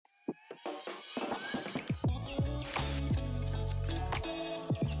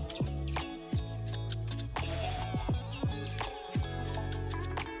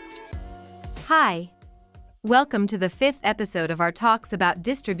Hi! Welcome to the 5th episode of our talks about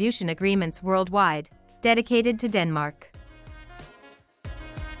distribution agreements worldwide, dedicated to Denmark.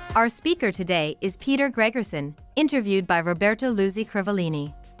 Our speaker today is Peter Gregersen, interviewed by Roberto Luzi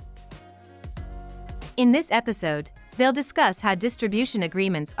Crivellini. In this episode, they'll discuss how distribution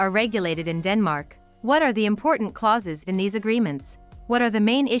agreements are regulated in Denmark, what are the important clauses in these agreements, what are the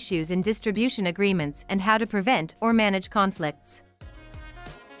main issues in distribution agreements, and how to prevent or manage conflicts.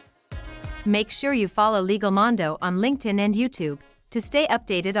 Make sure you follow Legalmondo on LinkedIn and YouTube to stay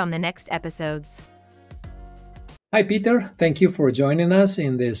updated on the next episodes. Hi, Peter. Thank you for joining us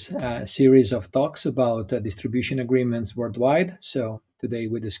in this series of talks about distribution agreements worldwide. So today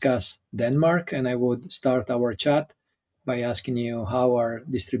we discuss Denmark, and I would start our chat by asking you, how are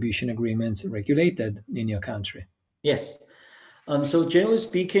distribution agreements regulated in your country? Yes. So generally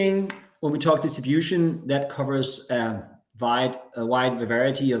speaking, when we talk distribution, that covers a wide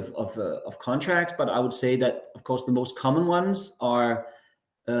variety of contracts, but I would say that, of course, the most common ones are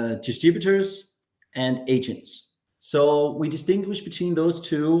distributors and agents. So we distinguish between those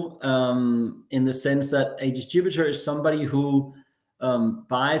two in the sense that a distributor is somebody who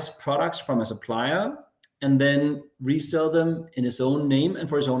buys products from a supplier and then resell them in his own name and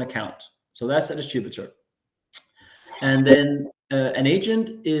for his own account. So that's a distributor. And then an agent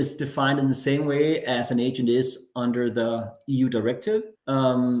is defined in the same way as an agent is under the EU directive.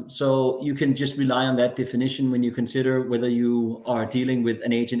 So you can just rely on that definition when you consider whether you are dealing with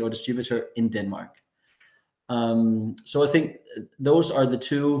an agent or distributor in Denmark. So I think those are the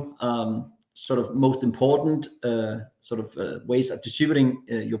two sort of most important ways of distributing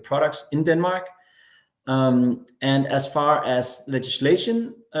your products in Denmark. And as far as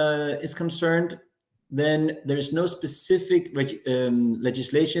legislation is concerned, then there is no specific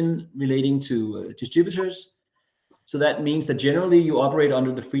legislation relating to distributors. So that means that generally you operate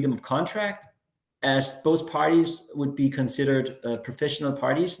under the freedom of contract, as both parties would be considered professional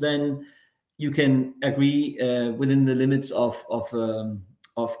parties. Then you can agree within the limits of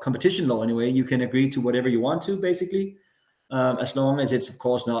competition law. Anyway, you can agree to whatever you want to, basically, as long as it's, of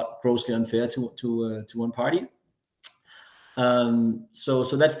course, not grossly unfair to one party. So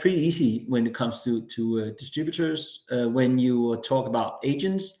that's pretty easy when it comes to distributors. When you talk about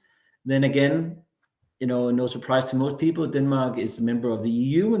agents, then again, no surprise to most people, Denmark is a member of the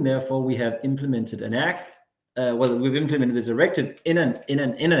EU, and therefore we have implemented an act. We've implemented the directive in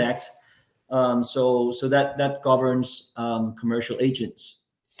an act. So that governs commercial agents.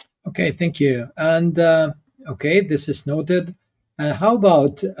 Okay, thank you. And okay, this is noted. How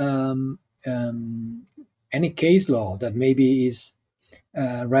about any case law that maybe is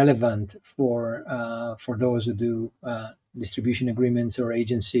relevant for those who do distribution agreements or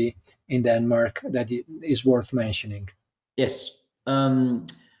agency in Denmark that is worth mentioning? Yes.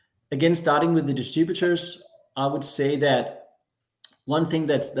 Again, starting with the distributors, I would say that one thing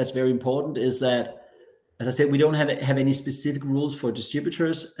that's very important is that, as I said, we don't have any specific rules for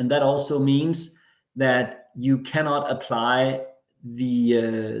distributors, and that also means that you cannot apply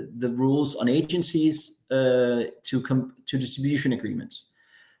the rules on agencies to distribution agreements.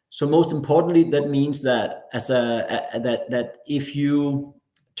 So most importantly, that means that that if you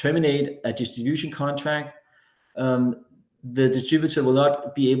terminate a distribution contract, the distributor will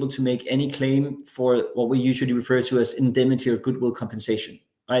not be able to make any claim for what we usually refer to as indemnity or goodwill compensation.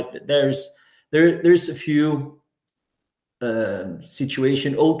 Right? There's a few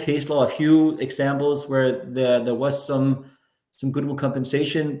old case law, a few examples where there was some goodwill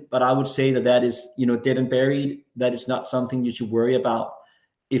compensation, but I would say that is dead and buried. That is not something you should worry about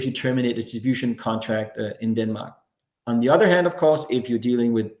if you terminate a distribution contract in Denmark. On the other hand, of course, if you're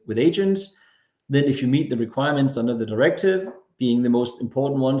dealing with agents, then if you meet the requirements under the directive, being the most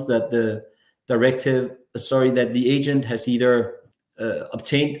important ones, that the agent has either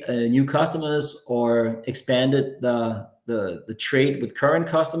obtained new customers or expanded the trade with current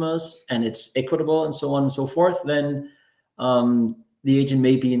customers, and it's equitable and so on and so forth, then the agent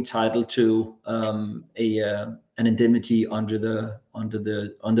may be entitled to an indemnity under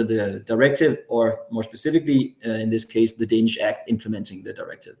the directive, or more specifically, in this case, the Danish Act implementing the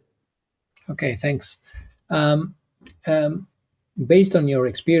directive. Okay, thanks. Based on your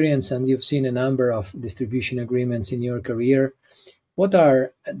experience, and you've seen a number of distribution agreements in your career, what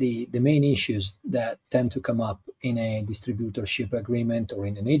are the main issues that tend to come up in a distributorship agreement or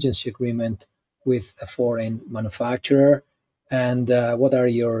in an agency agreement with a foreign manufacturer? And what are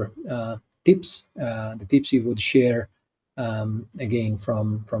your tips, the tips you would share, again,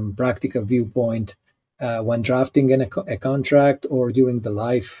 from practical viewpoint, when drafting a contract or during the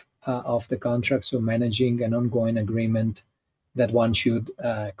life of the contract, so managing an ongoing agreement that one should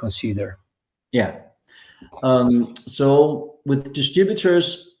consider? Yeah. So with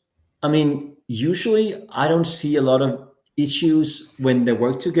distributors, I mean, usually I don't see a lot of issues when they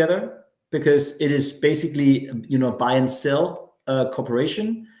work together, because it is basically, buy and sell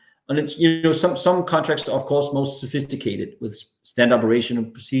corporation. And it's, some contracts are of course most sophisticated with standard operational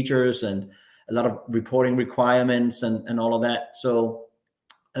procedures and a lot of reporting requirements and all of that. So,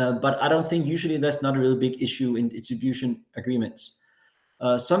 but I don't think usually that's not a really big issue in distribution agreements.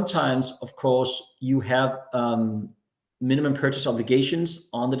 Sometimes, of course, you have minimum purchase obligations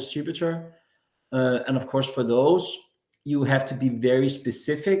on the distributor. And of course, for those, you have to be very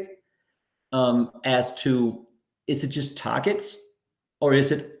specific as to, is it just targets, or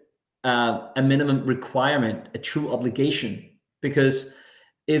is it a minimum requirement, a true obligation? Because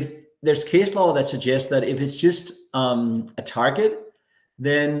if there's case law that suggests that if it's just a target,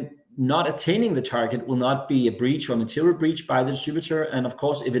 then not attaining the target will not be a breach or material breach by the distributor. And of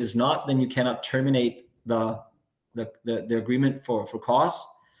course, if it is not, then you cannot terminate the agreement for cause.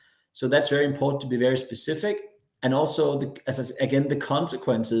 So that's very important to be very specific. And also, again, the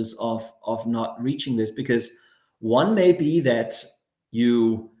consequences of not reaching this, because one may be that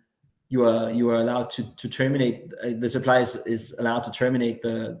you are allowed to terminate, the supplier is allowed to terminate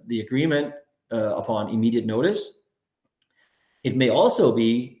the agreement upon immediate notice. It may also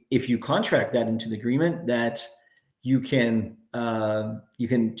be, if you contract that into the agreement, that you can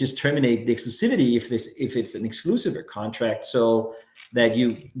just terminate the exclusivity if it's an exclusive contract, so that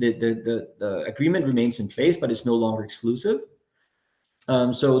the agreement remains in place, but it's no longer exclusive.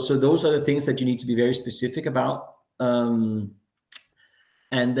 So those are the things that you need to be very specific about. And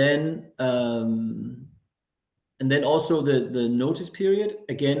then also the notice period,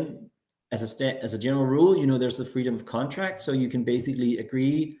 again, as a general rule, there's the freedom of contract, so you can basically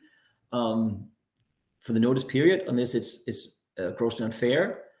agree for the notice period, unless it's grossly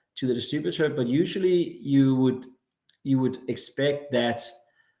unfair to the distributor. But usually you would expect that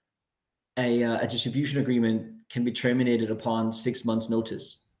a distribution agreement can be terminated upon 6 months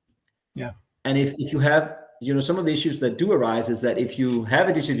notice. Yeah. And if you have, some of the issues that do arise is that if you have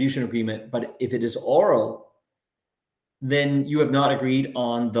a distribution agreement, but if it is oral, then you have not agreed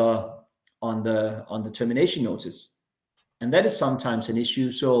on the termination notice. And that is sometimes an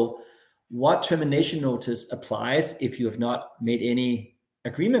issue. So what termination notice applies if you have not made any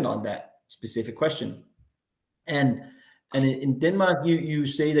agreement on that specific question? And in Denmark, you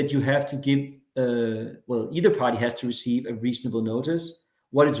say that you have to give, either party has to receive a reasonable notice.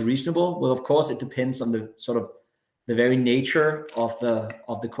 What is reasonable? Well, of course, it depends on the sort of the very nature of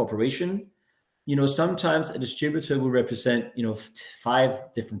the corporation. Sometimes a distributor will represent,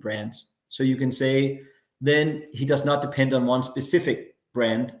 5 different brands. So you can say, then he does not depend on one specific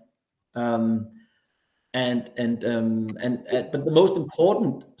brand. But the most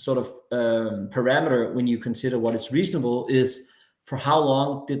important sort of parameter when you consider what is reasonable is, for how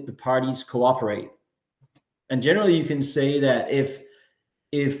long did the parties cooperate? And generally, you can say that if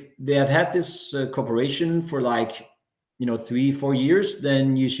they have had this cooperation for 3-4 years,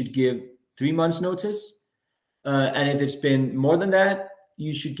 then you should give 3 months notice. And if it's been more than that,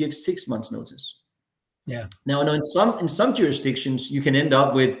 you should give 6 months notice. Yeah. Now, in some jurisdictions, you can end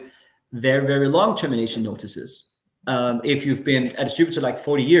up with very, very long termination notices. If you've been a distributor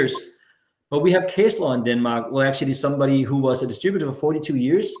 40 years, but we have case law in Denmark where actually somebody who was a distributor for 42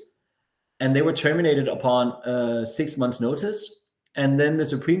 years, and they were terminated upon 6 months notice. And then the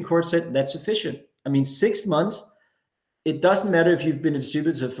Supreme Court said that's sufficient. I mean, 6 months, it doesn't matter if you've been a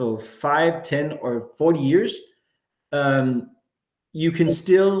distributor for 5, 10, or 40 years. You can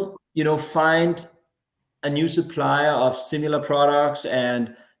still, find a new supplier of similar products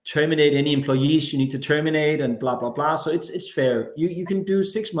and terminate any employees you need to terminate and blah, blah, blah. So it's fair. You can do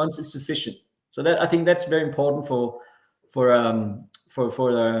 6 months is sufficient. So that, I think that's very important for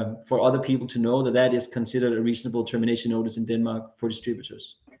other people to know that is considered a reasonable termination notice in Denmark for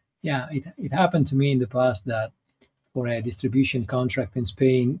distributors. Yeah, it happened to me in the past that for a distribution contract in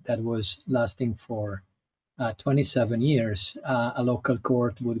Spain that was lasting for 27 years, a local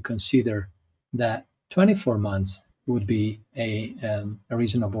court would consider that 24 months would be a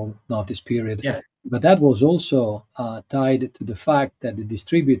reasonable notice period. Yeah. But that was also tied to the fact that the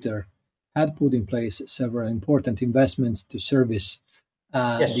distributor had put in place several important investments to service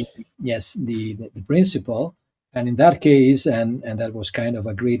the principal. And in that case, and that was kind of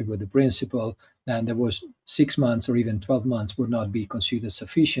agreed with the principal, and there was 6 months or even 12 months would not be considered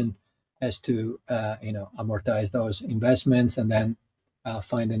sufficient as to amortize those investments and then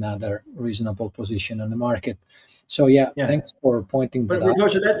find another reasonable position on the market. So thanks for pointing that out.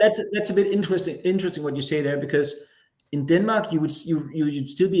 Roberto, that's a bit interesting what you say there, because in Denmark, you'd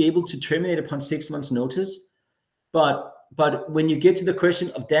still be able to terminate upon 6 months notice. But when you get to the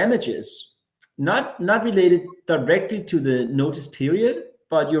question of damages, not related directly to the notice period,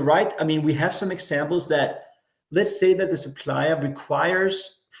 but you're right. I mean, we have some examples that, let's say that the supplier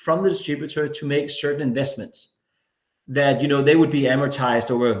requires from the distributor to make certain investments that, they would be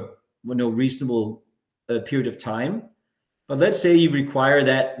amortized over reasonable period of time. But let's say you require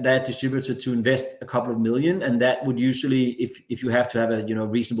that distributor to invest a couple of million, and that would usually, if you have to have a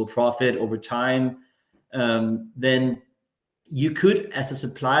reasonable profit over time, then you could, as a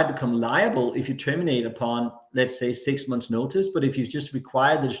supplier, become liable if you terminate upon, let's say, 6 months notice. But if you just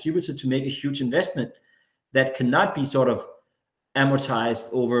require the distributor to make a huge investment that cannot be sort of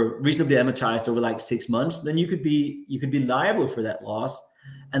reasonably amortized over like 6 months, then you could be liable for that loss.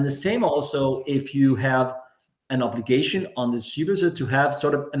 And the same also if you have an obligation on the distributor to have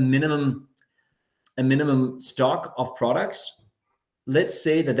sort of a minimum stock of products. Let's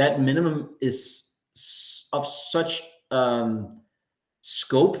say that minimum is of such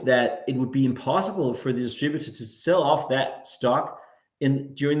scope that it would be impossible for the distributor to sell off that stock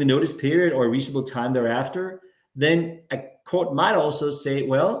during the notice period or a reasonable time thereafter. Then a court might also say,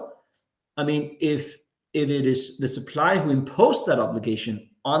 well, I mean, if it is the supplier who imposed that obligation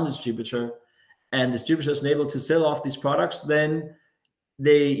on the distributor, and the distributor is unable to sell off these products, then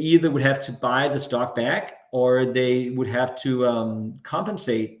they either would have to buy the stock back, or they would have to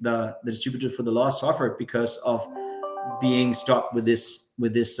compensate the distributor for the loss suffered because of being stuck with this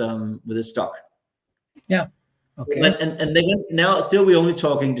stock. Yeah. Okay. And then now still we're only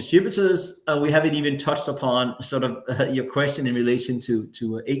talking distributors. We haven't even touched upon sort of your question in relation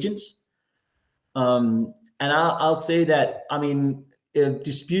to agents. And I'll say that, I mean,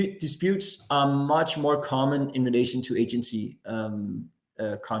 disputes are much more common in relation to agency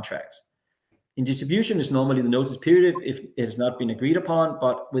contracts. In distribution, it's normally the notice period if it has not been agreed upon,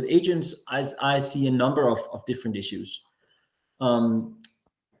 but with agents, I see a number of different issues.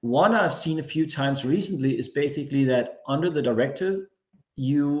 One I've seen a few times recently is basically that under the directive,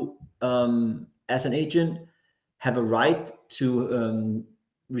 you, as an agent, have a right to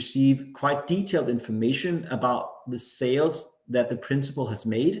receive quite detailed information about the sales that the principal has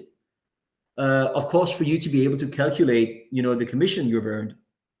made. Of course, for you to be able to calculate, the commission you've earned.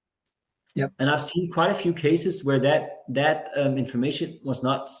 Yep. And I've seen quite a few cases where that information was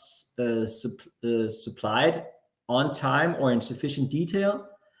not supplied on time or in sufficient detail.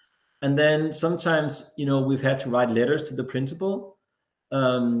 And then sometimes, we've had to write letters to the principal,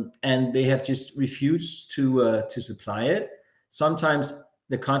 and they have just refused to supply it. Sometimes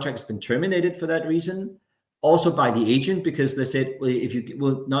the contract has been terminated for that reason, also by the agent, because they said, well, if you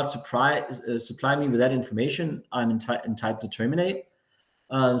will not supply me with that information, I'm entitled to terminate.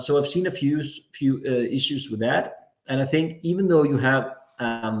 So I've seen a few issues with that, and I think even though you have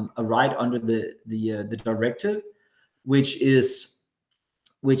a right under the directive, which is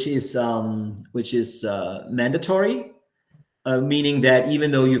mandatory, meaning that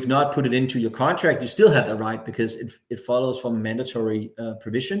even though you've not put it into your contract, you still have the right because it follows from a mandatory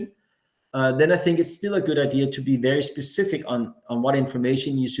provision. Then I think it's still a good idea to be very specific on what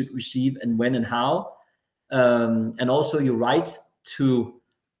information you should receive and when and how, and also your right to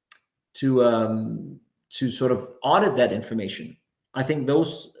sort of audit that information. I think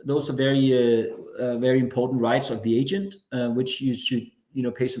those are very important rights of the agent, which you should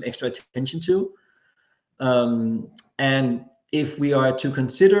pay some extra attention to. And if we are to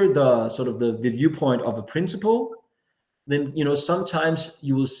consider the sort of the viewpoint of a principal, then sometimes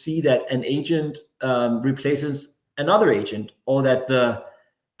you will see that an agent replaces another agent, or that the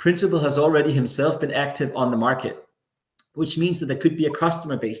principal has already himself been active on the market, which means that there could be a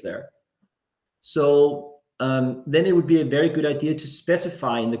customer base there. So then it would be a very good idea to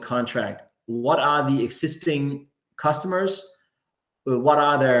specify in the contract what are the existing customers, what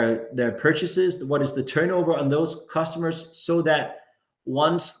are their purchases, what is the turnover on those customers, so that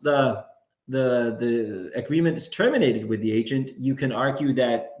once the agreement is terminated with the agent, you can argue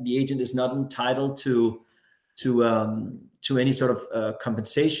that the agent is not entitled to any sort of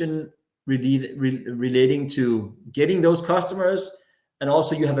compensation relating to getting those customers. And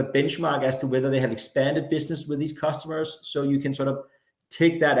also you have a benchmark as to whether they have expanded business with these customers. So you can sort of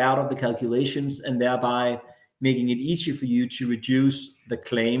take that out of the calculations, and thereby making it easier for you to reduce the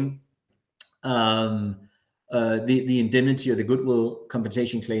claim, the indemnity or the goodwill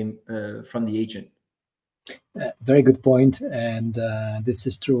compensation claim from the agent. Very good point. And this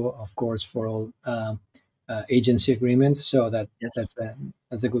is true, of course, for all agency agreements. So Yes.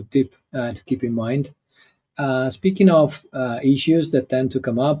 that's a good tip to keep in mind. Speaking of issues that tend to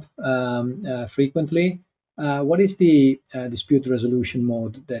come up frequently, What is the dispute resolution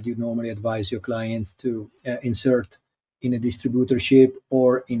mode that you normally advise your clients to insert in a distributorship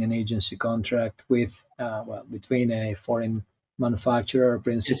or in an agency contract with, between a foreign manufacturer,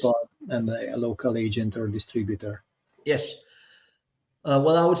 principal, and a local agent or distributor? Yes.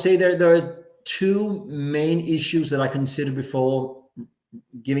 Well, I would say there are two main issues that I consider before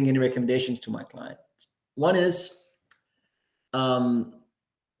giving any recommendations to my client. One is,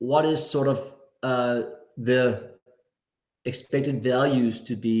 what is sort of the expected values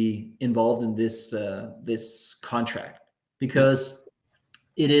to be involved in this contract, because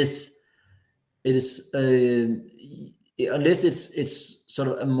it is unless it's sort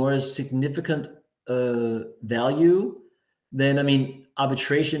of a more significant value, then I mean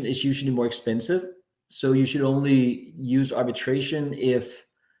arbitration is usually more expensive. So you should only use arbitration if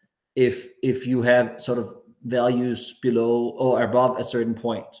you have sort of values below or above a certain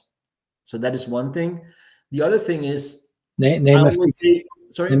point. So that is one thing. The other thing is, Name I a always say,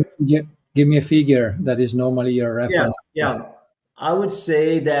 sorry. Give me a figure that is normally your reference. Yeah. I would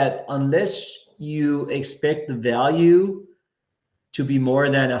say that unless you expect the value to be more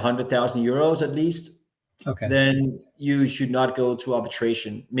than 100,000 euros at least, Okay. then you should not go to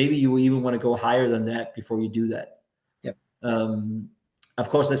arbitration. Maybe you even want to go higher than that before you do that. Yep. Of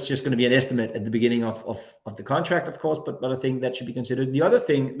course, that's just going to be an estimate at the beginning of the contract, of course, but I think that should be considered. The other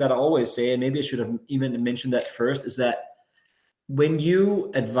thing that I always say, and maybe I should have even mentioned that first, is that when you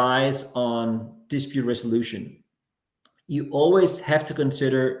advise on dispute resolution, you always have to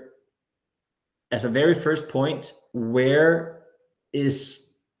consider as a very first point, where is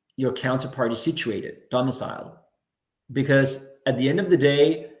your counterparty situated, domiciled? Because at the end of the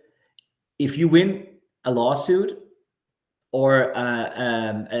day, if you win a lawsuit or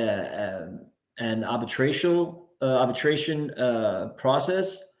an arbitration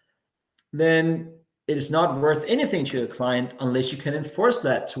process, then it is not worth anything to your client unless you can enforce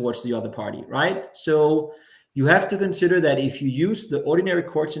that towards the other party, right? So you have to consider that if you use the ordinary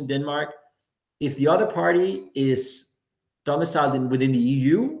courts in Denmark, if the other party is domiciled within the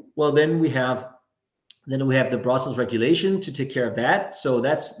EU, well, then we have the Brussels regulation to take care of that. So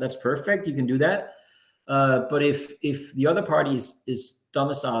that's perfect. You can do that. But if the other party is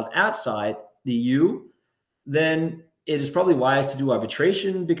domiciled outside the EU, then it is probably wise to do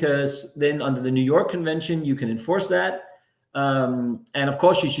arbitration, because then under the New York Convention, you can enforce that. And of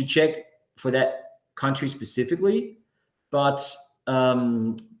course, you should check for that country specifically. But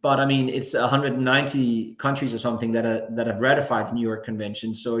I mean, it's 190 countries or something that have ratified the New York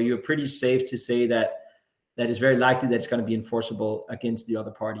Convention. So you're pretty safe to say that it's very likely that it's going to be enforceable against the other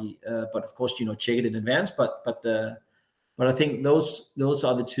party. But of course, check it in advance. But I think those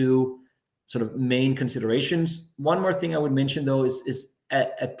are the two sort of main considerations. One more thing I would mention, though, is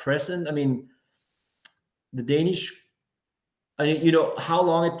at present, I mean, the Danish, how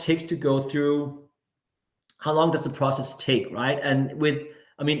long it takes to go through, how long does the process take, right? And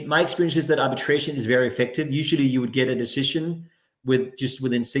my experience is that arbitration is very effective. Usually you would get a decision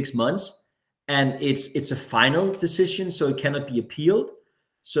within 6 months, and it's a final decision, so it cannot be appealed.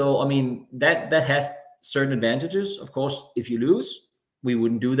 So, I mean, that has certain advantages. Of course, if you lose, we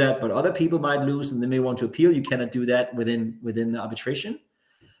wouldn't do that, but other people might lose and they may want to appeal. You cannot do that within the arbitration.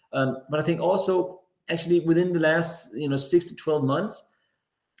 But I think also, actually, within the last 6 to 12 months,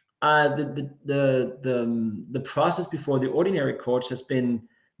 the process before the ordinary courts has been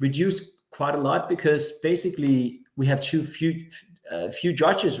reduced quite a lot, because basically we have too few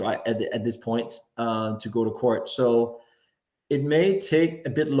judges, right, at this point to go to court. So it may take a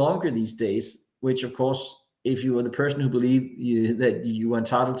bit longer these days, which of course, if you are the person who believe that you are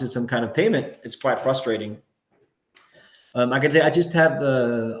entitled to some kind of payment, it's quite frustrating. I can say I've just had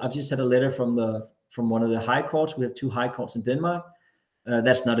a letter from one of the high courts. We have 2 high courts in Denmark.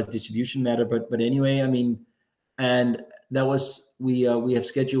 That's not a distribution matter, but anyway, I mean, and that was we have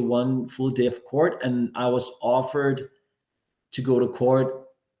scheduled 1 full day of court, and I was offered to go to court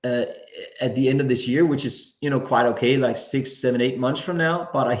at the end of this year, which is quite okay, like 6, 7, 8 months from now.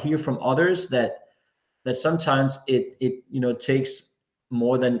 But I hear from others that sometimes it takes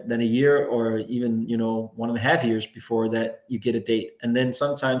more than a year, or even 1.5 years before that you get a date, and then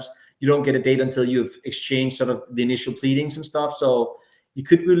sometimes you don't get a date until you've exchanged sort of the initial pleadings and stuff. So you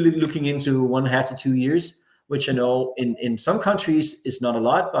could be looking into 1.5 to 2 years, which I know in some countries is not a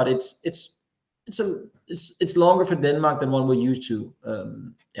lot, but it's longer for Denmark than one we're used to.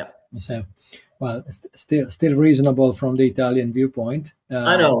 Yeah. So, well, still reasonable from the Italian viewpoint.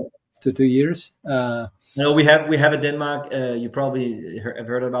 I know. To 2 years. No, we have a Denmark. You probably have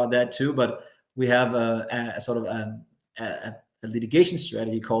heard about that too, but we have a sort of a litigation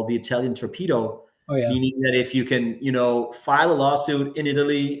strategy called the Italian torpedo. Oh yeah. Meaning that if you can, file a lawsuit in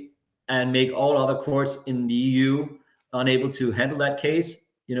Italy and make all other courts in the EU unable to handle that case,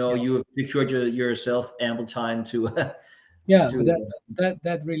 you have secured yourself ample time to. Yeah, to but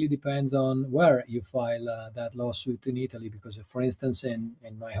that really depends on where you file that lawsuit in Italy. Because, for instance, in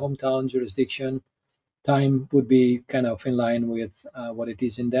my hometown jurisdiction, time would be kind of in line with what it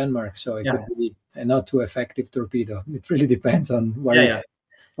is in Denmark. So it yeah, could be a not too effective torpedo. It really depends on yeah.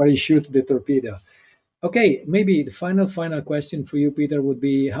 where you shoot the torpedo. Okay, maybe the final question for you, Peter, would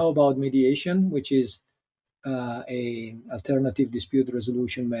be how about mediation, which is a alternative dispute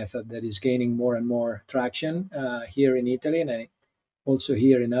resolution method that is gaining more and more traction here in Italy and also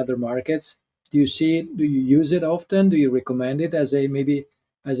here in other markets. Do you see it? Do you use it often? Do you recommend it as maybe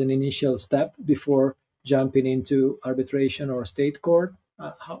as an initial step before jumping into arbitration or state court?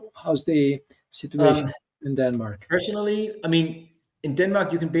 How's the situation in Denmark? Personally, I mean, in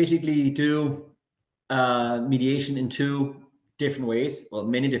Denmark, you can basically do mediation in two different ways. Well,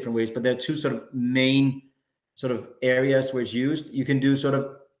 many different ways, but there are two sort of main sort of areas where it's used. You can do sort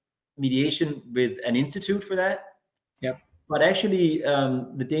of mediation with an institute for that. Yep. But actually,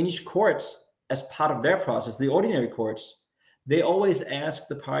 the Danish courts, as part of their process, the ordinary courts, they always ask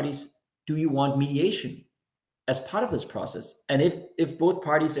the parties, do you want mediation as part of this process? And if both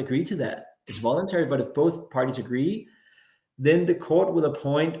parties agree to that, it's voluntary, but if both parties agree, then the court will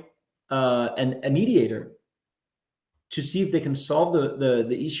appoint a mediator to see if they can solve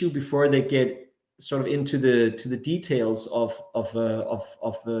the issue before they get sort of into the details of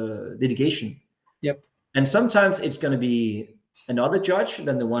litigation. Yep. And sometimes it's going to be another judge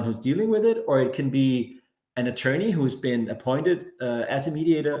than the one who's dealing with it, or it can be an attorney who's been appointed as a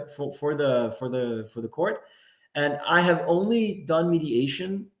mediator for the court. And I have only done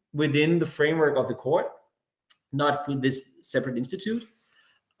mediation within the framework of the court, not with this separate institute.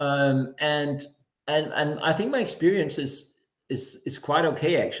 And I think my experience is quite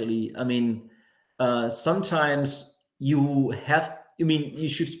okay, actually. I mean, sometimes you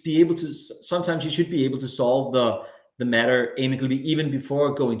should be able to. Sometimes you should be able to solve the matter amicably even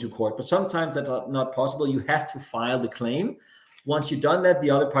before going to court. But sometimes that's not possible. You have to file the claim. Once you've done that,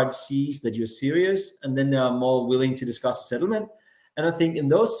 the other party sees that you're serious, and then they are more willing to discuss a settlement. And I think in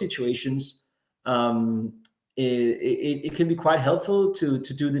those situations, it can be quite helpful to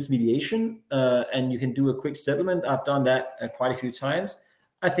do this mediation, and you can do a quick settlement. I've done that quite a few times.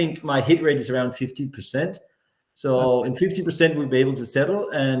 I think my hit rate is around 50%. So in 50%, we'll be able to settle,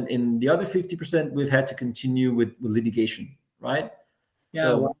 and in the other 50%, we've had to continue with litigation, right? Yeah.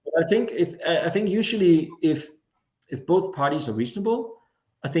 So Well, I think usually if both parties are reasonable,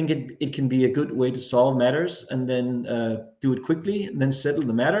 I think it can be a good way to solve matters, and then do it quickly, and then settle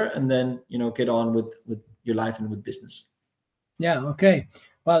the matter, and then get on with your life and with business. yeah. Okay.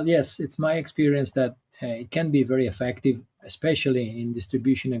 Well, yes, it's my experience that it can be very effective, especially in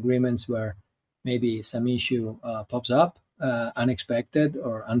distribution agreements where maybe some issue pops up, unexpected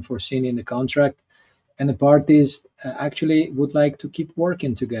or unforeseen in the contract, and the parties actually would like to keep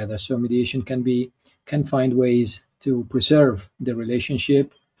working together. So mediation can find ways to preserve the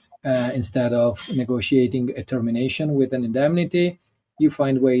relationship instead of negotiating a termination with an indemnity. You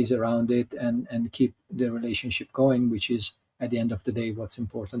find ways around it and keep the relationship going, which is at the end of the day what's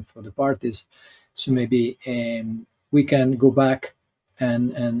important for the parties. So maybe we can go back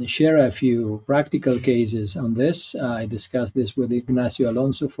and share a few practical cases on this. I discussed this with Ignacio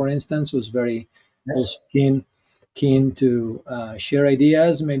Alonso, for instance, who's very also keen to share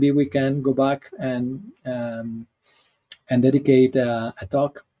ideas. Maybe we can go back and dedicate a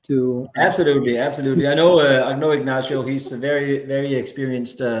talk to. Absolutely. I know Ignacio. He's a very, very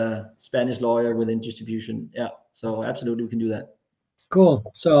experienced Spanish lawyer within distribution. Yeah, so absolutely we can do that. Cool.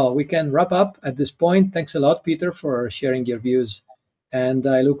 So we can wrap up at this point. Thanks a lot, Peter, for sharing your views. And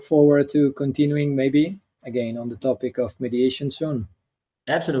I look forward to continuing maybe again on the topic of mediation soon.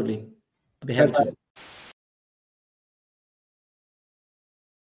 Absolutely. I'll be happy to.